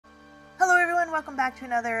and welcome back to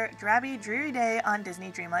another drabby, dreary day on Disney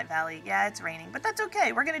Dreamlight Valley. Yeah, it's raining, but that's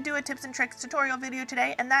okay. We're going to do a tips and tricks tutorial video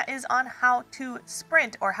today, and that is on how to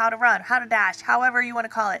sprint, or how to run, how to dash, however you want to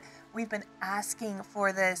call it. We've been asking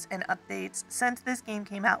for this in updates since this game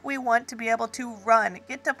came out. We want to be able to run,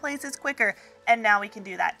 get to places quicker, and now we can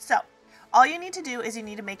do that. So, all you need to do is you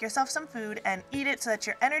need to make yourself some food and eat it so that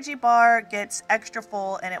your energy bar gets extra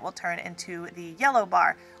full and it will turn into the yellow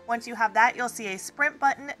bar. Once you have that, you'll see a sprint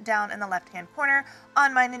button down in the left-hand corner.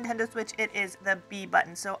 On my Nintendo Switch, it is the B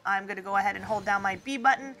button. So I'm going to go ahead and hold down my B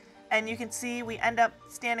button, and you can see we end up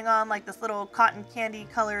standing on like this little cotton candy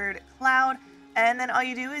colored cloud. And then all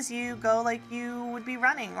you do is you go like you would be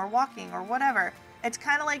running or walking or whatever. It's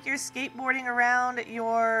kind of like you're skateboarding around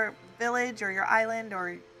your village or your island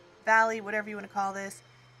or valley, whatever you want to call this,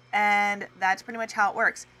 and that's pretty much how it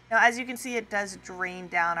works. Now, as you can see, it does drain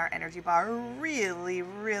down our energy bar really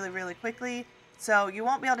quickly, so you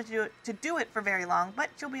won't be able to do it for very long, but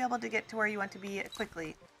you'll be able to get to where you want to be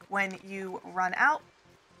quickly. When you run out,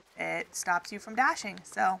 it stops you from dashing.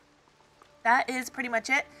 So that is pretty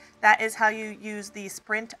much it. That is how you use the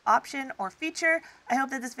sprint option or feature. I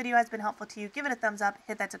hope that this video has been helpful to you. Give it a thumbs up,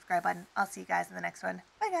 hit that subscribe button. I'll see you guys in the next one.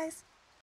 Bye, guys.